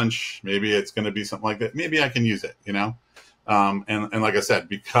can punch. Maybe it's going to be something like that. Maybe I can use it, And like I said,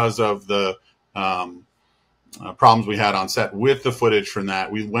 because of the problems we had on set with the footage from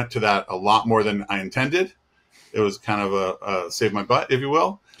that, we went to that a lot more than I intended. It was kind of a save my butt, if you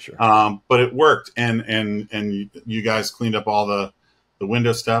will. Sure. But it worked, and you guys cleaned up all the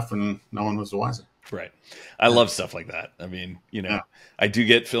window stuff, and no one was the wiser. Right. I love stuff like that. I mean, I do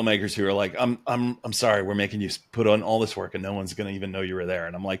get filmmakers who are like, I'm sorry, we're making you put on all this work and no one's going to even know you were there.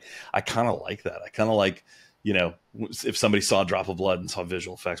 And I'm like, I kind of like that. I kind of like you know, if somebody saw a drop of blood and saw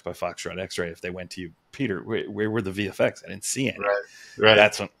visual effects by Foxtrot X-ray, if they went to you, Peter, where were the VFX? I didn't see any. Right.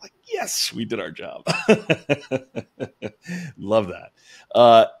 That's when, like, yes, we did our job. Love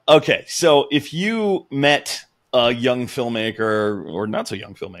that. Okay, so if you met a young filmmaker or not so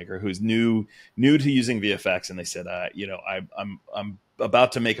young filmmaker who's new to using VFX, and they said, you know, I'm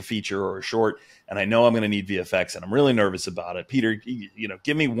about to make a feature or a short, and I know I'm going to need VFX, and I'm really nervous about it. Peter, you know,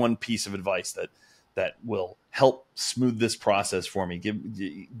 give me one piece of advice that will help smooth this process for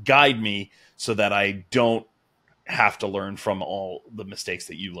me. Guide me so that I don't have to learn from all the mistakes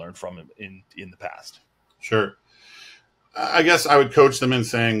that you learned from in the past. Sure. I guess I would coach them in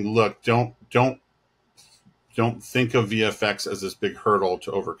saying, look, don't think of VFX as this big hurdle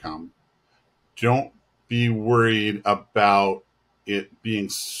to overcome. Don't be worried about it being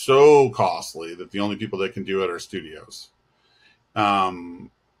so costly that the only people that can do it are studios.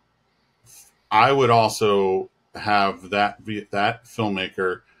 I would also have that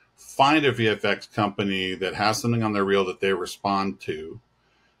filmmaker find a VFX company that has something on their reel that they respond to,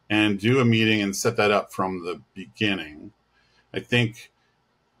 and do a meeting and set that up from the beginning. I think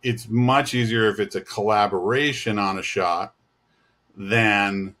it's much easier if it's a collaboration on a shot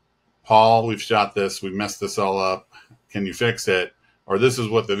than, Paul, we've shot this, we messed this all up, can you fix it? Or this is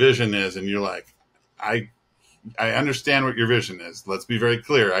what the vision is, and you're like, I understand what your vision is. Let's be very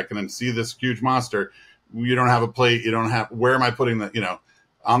clear. I can see this huge monster. You don't have a plate. You don't have, where am I putting the, you know,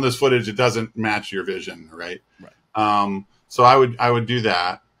 on this footage, it doesn't match your vision, right? So I would do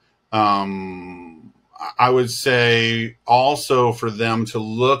that. I would say also for them to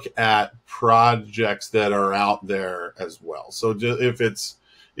look at projects that are out there as well. So if it's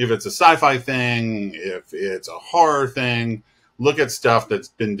a sci-fi thing, if it's a horror thing, look at stuff that's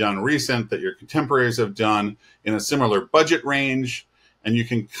been done recent that your contemporaries have done in a similar budget range, and you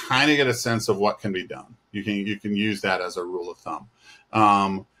can kind of get a sense of what can be done. You can use that as a rule of thumb.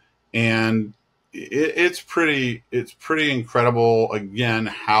 And it's pretty incredible, again,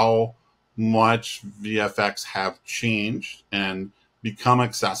 how much VFX have changed and become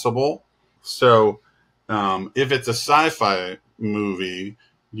accessible. So if it's a sci-fi movie,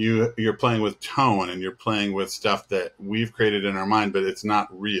 you're playing with tone, and you're playing with stuff that we've created in our mind, but it's not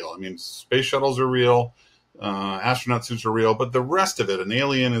real. I mean, space shuttles are real, astronaut suits are real, but the rest of it, an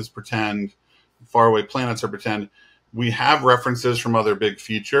alien is pretend, faraway planets are pretend. We have references from other big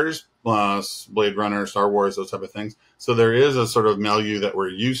features, Blade Runner, Star Wars, those type of things. So there is a sort of milieu that we're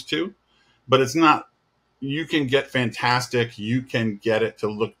used to, but it's not, you can get fantastic, you can get it to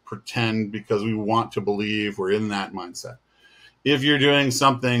look pretend because we want to believe we're in that mindset. If you're doing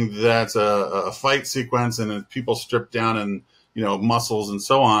something that's a fight sequence and people stripped down and, you know, muscles and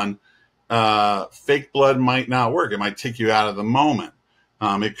so on, fake blood might not work. It might take you out of the moment.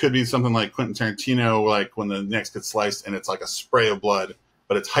 It could be something like Quentin Tarantino, like when the necks get sliced and it's like a spray of blood,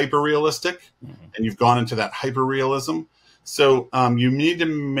 but it's hyper realistic, and you've gone into that hyper realism. So you need to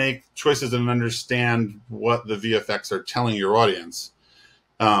make choices and understand what the VFX are telling your audience.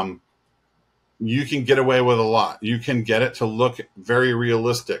 You can get away with a lot. You can get it to look very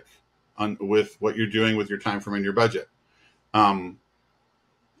realistic with what you're doing with your time frame and your budget.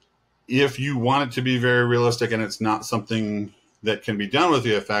 If you want it to be very realistic and it's not something that can be done with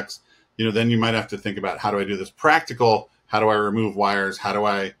VFX, you know, then you might have to think about, how do I do this practical? How do I remove wires? How do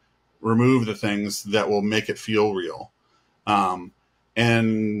I remove the things that will make it feel real?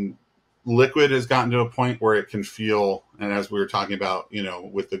 And liquid has gotten to a point where it can feel, and as we were talking about, you know,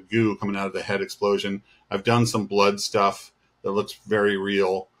 with the goo coming out of the head explosion, I've done some blood stuff that looks very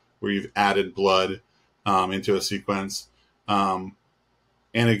real, where you've added blood into a sequence.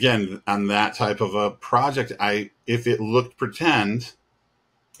 And again, on that type of a project, if it looked pretend,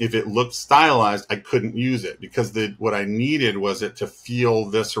 if it looked stylized, I couldn't use it, because what I needed was it to feel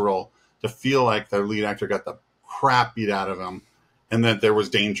visceral, to feel like the lead actor got the crap beat out of him, and that there was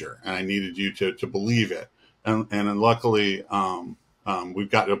danger, and I needed you to believe it. And luckily,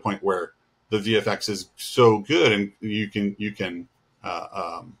 we've got to a point where the VFX is so good, and you can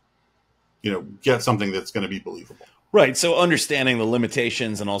get something that's going to be believable. Right. So understanding the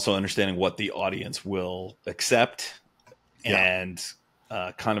limitations and also understanding what the audience will accept, and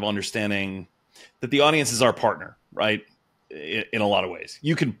kind of understanding that the audience is our partner, right? In a lot of ways.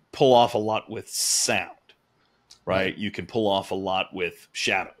 You can pull off a lot with sound, right? You can pull off a lot with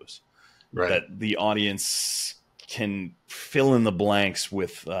shadows, right? That the audience can fill in the blanks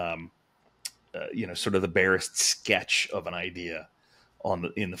with, sort of the barest sketch of an idea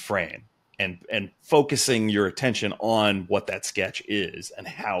in the frame. And focusing your attention on what that sketch is and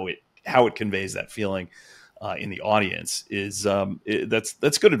how it conveys that feeling in the audience is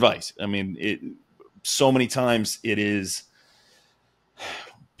that's good advice. I mean, so many times it is,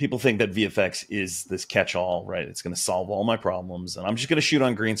 people think that VFX is this catch-all, right? It's going to solve all my problems, and I'm just going to shoot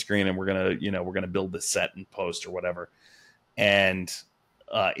on green screen, and we're going to build this set and post or whatever. And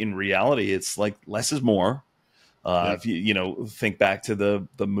in reality, it's like less is more. If you think back to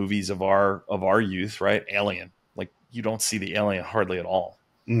the movies of our youth, right? Alien, like you don't see the alien hardly at all.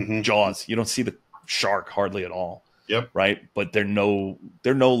 Mm-hmm. Jaws, you don't see the shark hardly at all. Yep. Right, but they're no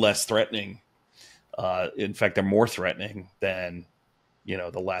less threatening. In fact, they're more threatening than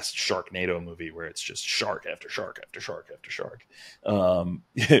the last Sharknado movie, where it's just shark after shark after shark after shark.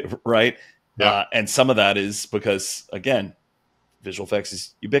 Right. Yeah. And some of that is because, again, visual effects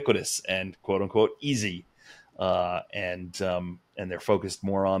is ubiquitous and quote unquote easy. And they're focused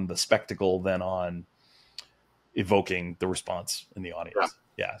more on the spectacle than on evoking the response in the audience.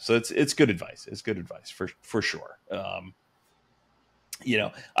 Yeah. So it's good advice. It's good advice for sure. I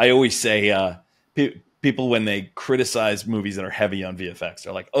always say, people, when they criticize movies that are heavy on VFX,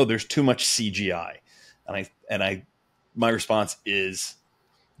 they're like, "Oh, there's too much CGI," and my response is,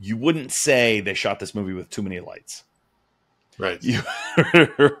 you wouldn't say they shot this movie with too many lights, right?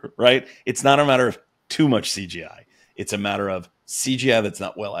 Right? It's not a matter of too much CGI; it's a matter of CGI that's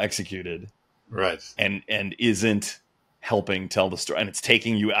not well executed, right? And isn't helping tell the story, and it's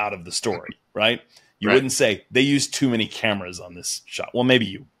taking you out of the story, right? You wouldn't say they used too many cameras on this shot. Well, maybe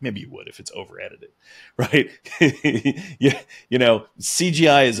you would if it's over edited, right?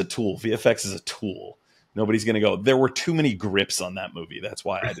 CGI is a tool. VFX is a tool. Nobody's going to go, there were too many grips on that movie. That's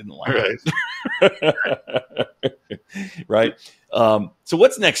why I didn't like it. Right. So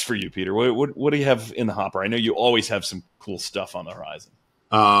what's next for you, Peter? What do you have in the hopper? I know you always have some cool stuff on the horizon.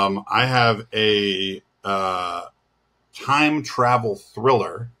 I have a time travel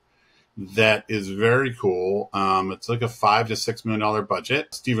thriller that is very cool. It's like a $5 to $6 million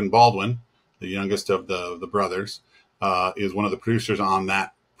budget. Stephen Baldwin, the youngest of the brothers, is one of the producers on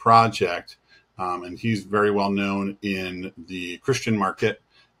that project. And he's very well known in the Christian market.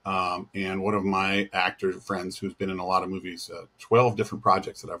 And one of my actor friends who's been in a lot of movies, 12 different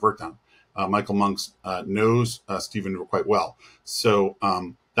projects that I've worked on. Michael Monks knows Stephen quite well. So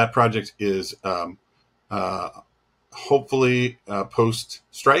that project is hopefully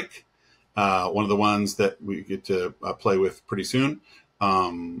post-strike. One of the ones that we get to play with pretty soon,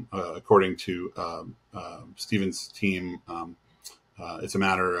 according to Steven's team. It's a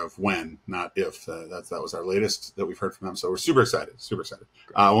matter of when, not if. That was our latest that we've heard from them. So we're super excited, super excited.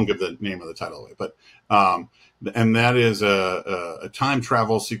 I won't give the name of the title away, but and that is a time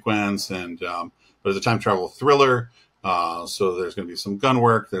travel sequence, and but it's a time travel thriller. So there's going to be some gun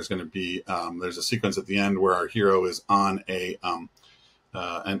work. There's going to be there's a sequence at the end where our hero is on an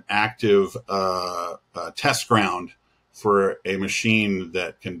active test ground for a machine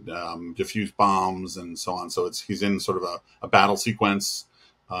that can diffuse bombs and so on. So he's in sort of a battle sequence.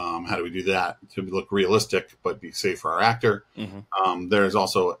 How do we do that to look realistic but be safe for our actor? Mm-hmm. There's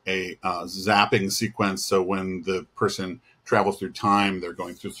also a zapping sequence. So when the person travels through time, they're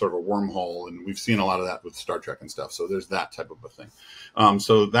going through sort of a wormhole, and we've seen a lot of that with Star Trek and stuff. So there's that type of a thing.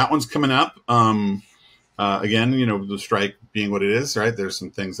 So that one's coming up. Again, the strike being what it is, right? There's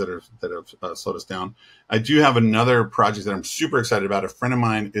some things that have slowed us down. I do have another project that I'm super excited about. A friend of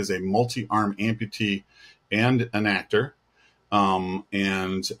mine is a multi-arm amputee and an actor.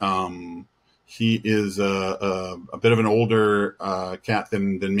 He is a bit of an older cat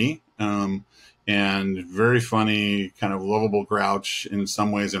than me. And very funny, kind of lovable grouch in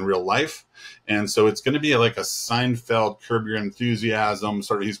some ways in real life. And so it's going to be like a Seinfeld, Curb Your Enthusiasm,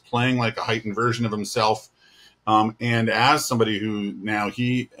 sort of, he's playing like a heightened version of himself. And as somebody who now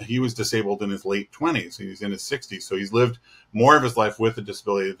he was disabled in his late 20s, he's in his 60s. So he's lived more of his life with a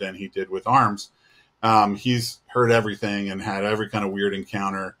disability than he did with arms. He's heard everything and had every kind of weird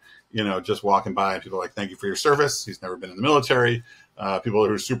encounter, just walking by, and people are like, thank you for your service. He's never been in the military. People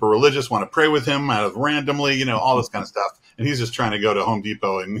who are super religious want to pray with him out of randomly, all this kind of stuff. And he's just trying to go to Home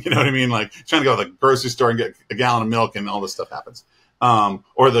Depot and, you know what I mean? Like trying to go to the grocery store and get a gallon of milk, and all this stuff happens.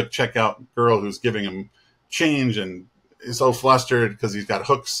 Or the checkout girl who's giving him change and is so flustered because he's got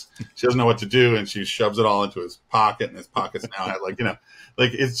hooks. She doesn't know what to do, and she shoves it all into his pocket, and his pockets now have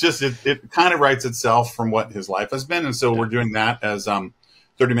it's just, it kind of writes itself from what his life has been. And so we're doing that as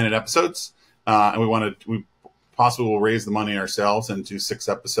 30-minute episodes. And we possibly will raise the money ourselves and do 6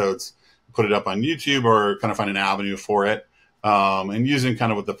 episodes, put it up on YouTube, or kind of find an avenue for it. And using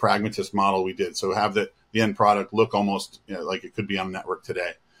kind of what the pragmatist model we did. So have the end product look almost like it could be on a network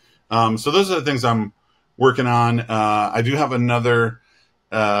today. So those are the things I'm working on. I do have another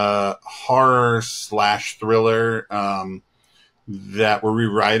horror / thriller that we're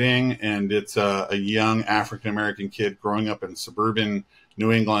rewriting, and it's a young African-American kid growing up in suburban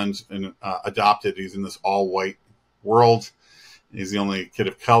New England and adopted. He's in this all-white world. He's the only kid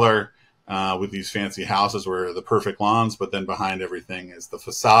of color with these fancy houses where the perfect lawns, but then behind everything is the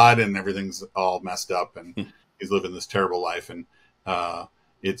facade and everything's all messed up, and he's living this terrible life. And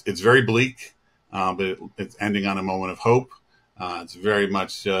it's very bleak, but it's ending on a moment of hope. It's very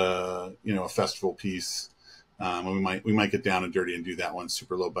much a festival piece. We might get down and dirty and do that one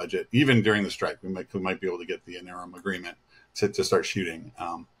super low budget. Even during the strike, we might be able to get the interim agreement to start shooting.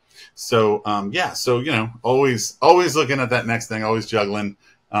 So always looking at that next thing, always juggling.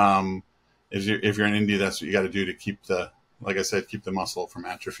 If you're in indie, that's what you got to do to keep the muscle from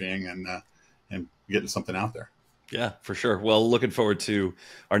atrophying and getting something out there. Yeah, for sure. Well, looking forward to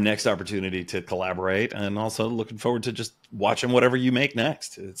our next opportunity to collaborate, and also looking forward to just watching whatever you make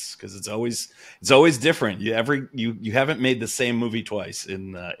next. It's because it's always different. You haven't made the same movie twice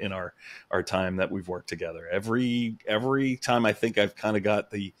in our time that we've worked together. Every time I think I've kind of got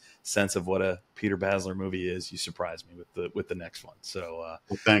the sense of what a Peter Basler movie is, you surprise me with the next one. So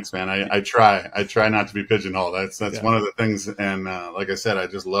well, thanks, man. I try not to be pigeonholed. That's one of the things. And like I said, I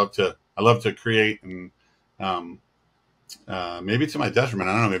love to create, and maybe to my detriment.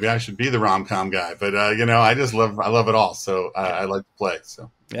 I don't know. Maybe I should be the rom-com guy, but I love it all. So I like to play.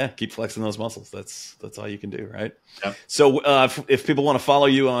 So yeah, keep flexing those muscles. That's all you can do, right? Yep. So if people want to follow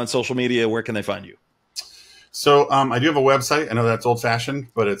you on social media, where can they find you? So I do have a website. I know that's old-fashioned,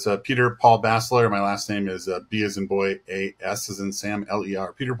 but it's Peter Paul Basler. My last name is B as in boy, A S as in Sam,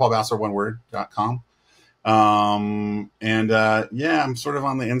 L-E-R. Peter Paul Basler, one word.com. I'm sort of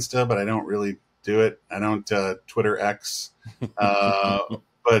on the Insta, but I don't really do it. I don't Twitter X.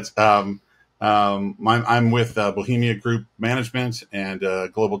 But I'm with Bohemia Group Management and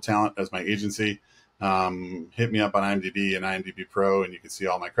Global Talent as my agency. Hit me up on IMDb and IMDb Pro, and you can see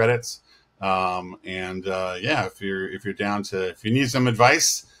all my credits. If you need some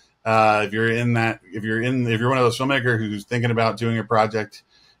advice, if you're one of those filmmakers who's thinking about doing a project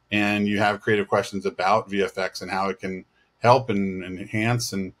and you have creative questions about VFX and how it can help and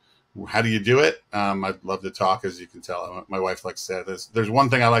enhance and how do you do it? I'd love to talk. As you can tell, my wife likes to say there's one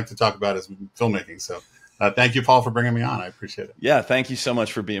thing I like to talk about is filmmaking. So thank you, Paul, for bringing me on. I appreciate it. Yeah. Thank you so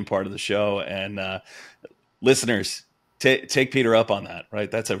much for being part of the show, and listeners, take Peter up on that,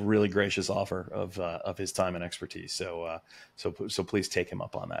 right? That's a really gracious offer of his time and expertise. So please take him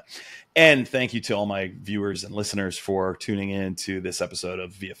up on that. And thank you to all my viewers and listeners for tuning in to this episode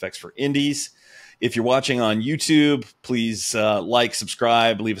of VFX for Indies. If you're watching on YouTube, please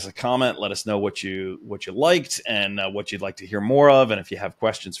subscribe, leave us a comment, let us know what you liked and what you'd like to hear more of. And if you have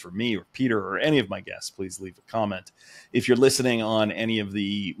questions for me or Peter or any of my guests, please leave a comment. If you're listening on any of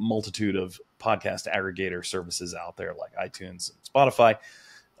the multitude of podcast aggregator services out there like iTunes and Spotify,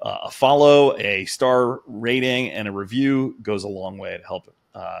 a follow, a star rating, and a review goes a long way to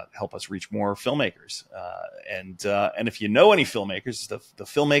help us reach more filmmakers. And if you know any filmmakers, the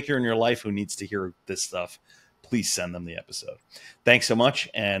filmmaker in your life who needs to hear this stuff, please send them the episode. Thanks so much.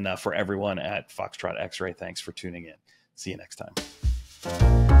 And for everyone at Foxtrot X-Ray, thanks for tuning in. See you next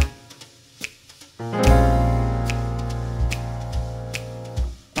time.